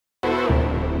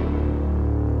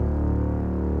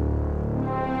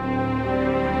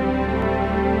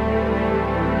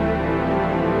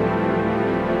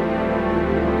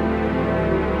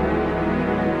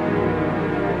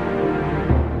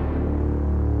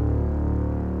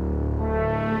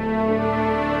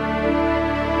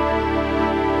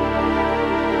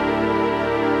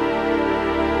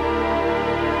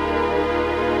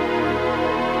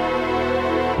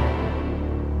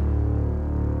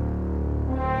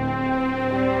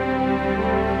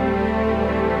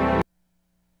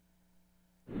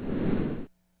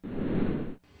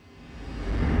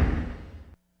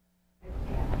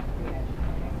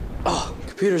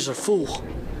computers are full.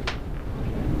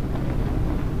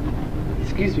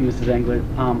 Excuse me, Mrs. Engler.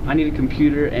 I need a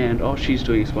computer, and all she's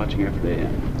doing is watching Effort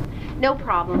AM. No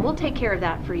problem. We'll take care of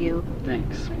that for you.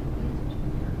 Thanks.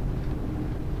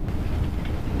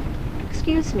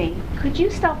 Excuse me, could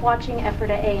you stop watching Effort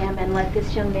AM and let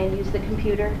this young man use the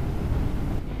computer?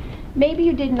 Maybe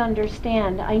you didn't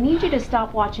understand. I need you to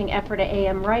stop watching Effort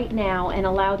AM right now and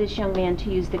allow this young man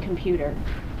to use the computer.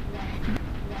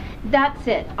 That's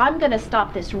it. I'm going to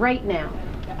stop this right now.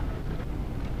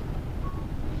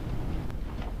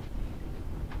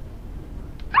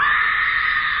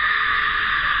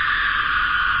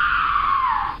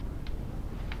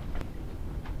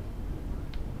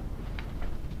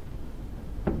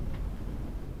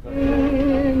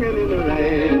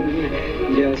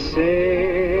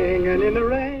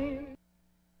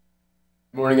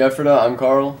 Good morning, Ephrata. I'm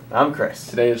Carl. I'm Chris.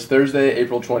 Today is Thursday,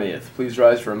 April 20th. Please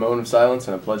rise for a moment of silence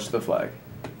and a pledge to the flag.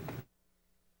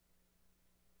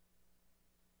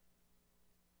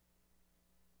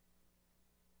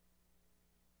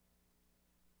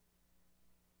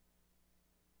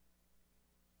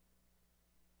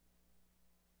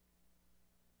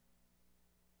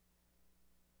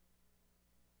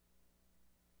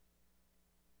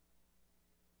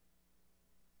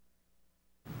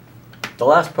 The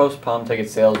last post-prom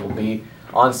ticket sales will be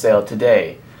on sale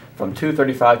today from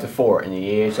 2:35 to 4 in the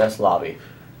EHS lobby.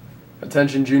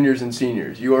 Attention juniors and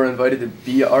seniors, you are invited to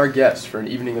be our guests for an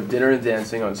evening of dinner and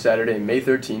dancing on Saturday, May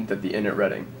 13th at the Inn at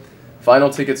Reading. Final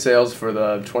ticket sales for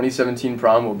the 2017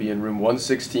 prom will be in room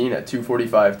 116 at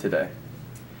 2:45 today.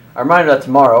 A reminder that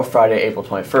tomorrow, Friday, April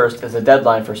 21st, is the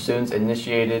deadline for students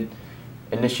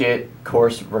initiate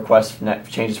course requests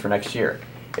changes for next year.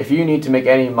 If you need to make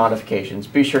any modifications,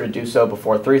 be sure to do so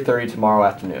before 3:30 tomorrow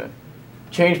afternoon.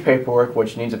 Change paperwork,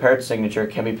 which needs a parent's signature,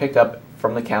 can be picked up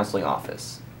from the counseling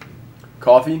office.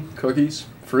 Coffee, cookies,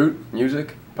 fruit,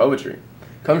 music, poetry.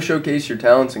 Come showcase your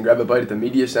talents and grab a bite at the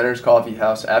Media Center's Coffee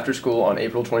House after school on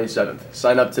April 27th.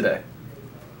 Sign up today.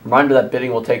 Reminder that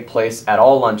bidding will take place at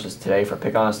all lunches today for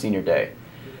Pick on a Senior Day.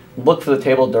 Look for the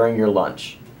table during your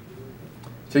lunch.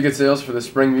 Ticket sales for the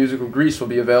spring musical Grease will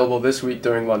be available this week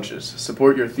during lunches.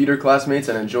 Support your theater classmates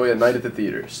and enjoy a night at the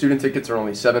theater. Student tickets are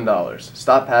only $7.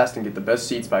 Stop past and get the best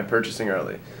seats by purchasing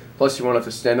early. Plus, you won't have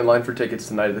to stand in line for tickets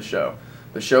the night of the show.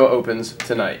 The show opens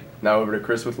tonight. Now over to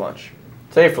Chris with lunch.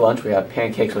 Today for lunch we have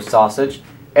pancakes with sausage,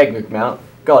 egg McMount,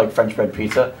 garlic French bread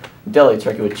pizza, deli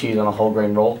turkey with cheese on a whole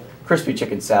grain roll, crispy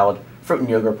chicken salad, fruit and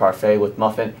yogurt parfait with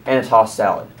muffin, and a tossed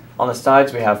salad. On the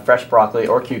sides, we have fresh broccoli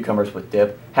or cucumbers with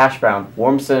dip, hash brown,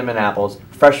 warm cinnamon apples,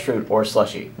 fresh fruit, or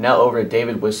slushy. Now over to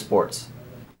David with sports.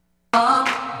 I'm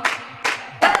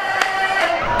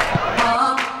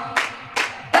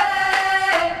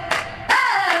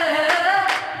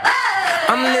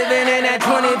living in that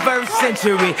 21st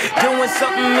century, doing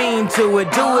something mean to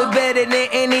it. Do it better than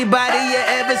anybody you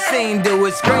ever seen. Do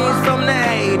it, screams from the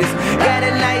haters, got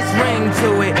a nice ring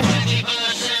to it.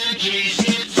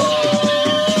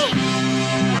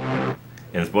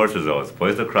 In sports results,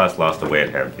 boys lacrosse lost away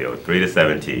at Hempfield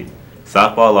 3-17.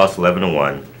 Softball lost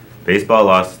 11-1. Baseball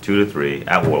lost 2-3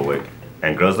 at Warwick,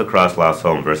 and girls lacrosse lost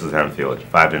home versus Hempfield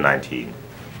 5-19.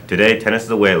 Today, tennis is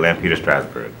away at Lampeter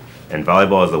Strasburg, and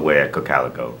volleyball is away at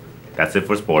Cocalico. That's it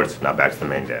for sports. Now back to the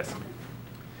main desk.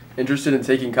 Interested in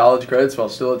taking college credits while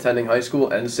still attending high school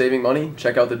and saving money?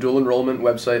 Check out the dual enrollment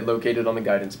website located on the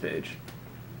guidance page.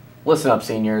 Listen up,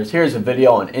 seniors. Here's a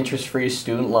video on interest-free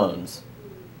student loans.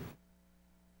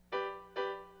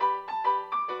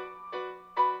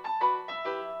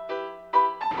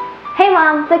 Hey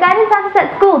Mom, the guidance office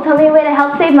at school told me a way to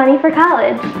help save money for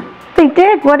college. They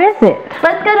did? What is it?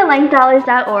 Let's go to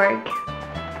linkdollars.org.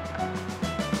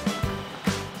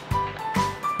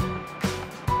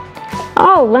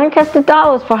 Oh, Lancaster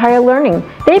Dollars for Higher Learning.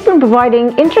 They've been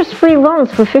providing interest-free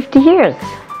loans for 50 years.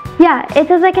 Yeah, it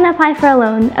says I can apply for a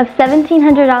loan of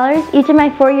 $1,700 each of my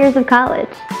 4 years of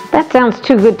college. That sounds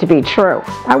too good to be true.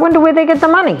 I wonder where they get the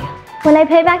money. When I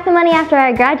pay back the money after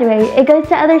I graduate, it goes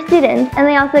to other students and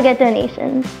they also get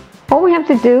donations. All we have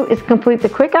to do is complete the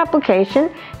quick application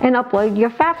and upload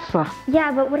your FAFSA.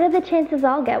 Yeah, but what are the chances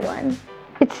I'll get one?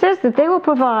 It says that they will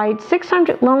provide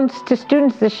 600 loans to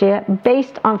students this year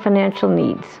based on financial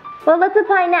needs. Well, let's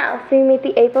apply now so we meet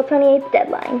the April 28th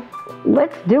deadline.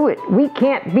 Let's do it. We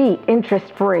can't beat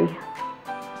interest-free.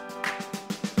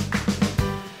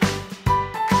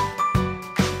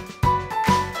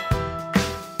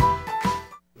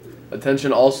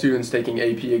 Attention all students taking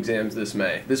AP exams this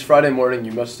May. This Friday morning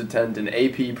you must attend an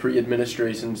AP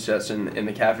pre-administration session in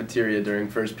the cafeteria during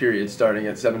first period starting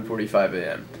at 7:45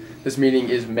 a.m. This meeting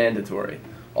is mandatory.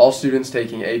 All students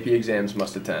taking AP exams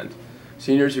must attend.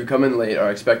 Seniors who come in late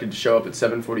are expected to show up at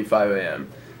 7:45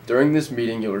 a.m. During this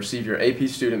meeting, you'll receive your AP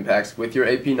student packs with your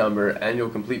AP number, and you'll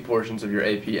complete portions of your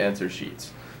AP answer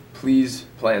sheets. Please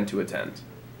plan to attend.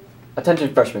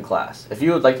 Attention freshman class. If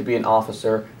you would like to be an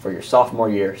officer for your sophomore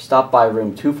year, stop by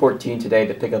room 214 today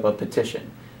to pick up a petition.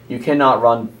 You cannot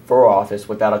run for office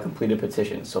without a completed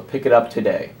petition, so pick it up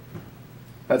today.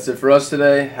 That's it for us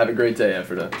today. Have a great day,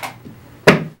 Ephrata.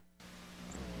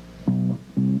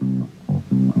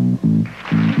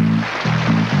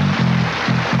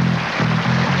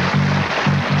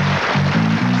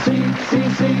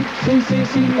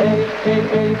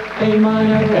 A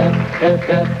minor, F,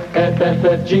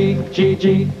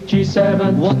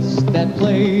 G7. What's that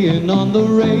playing on the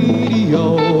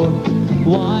radio?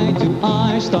 Why do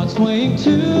I start swaying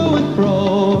to and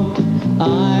fro?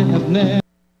 I have never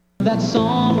heard that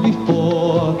song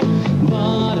before,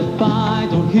 but if I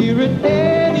don't hear it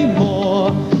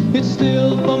anymore, it's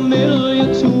still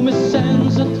familiar to me,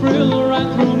 sends a thrill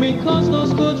right through me, 'cause those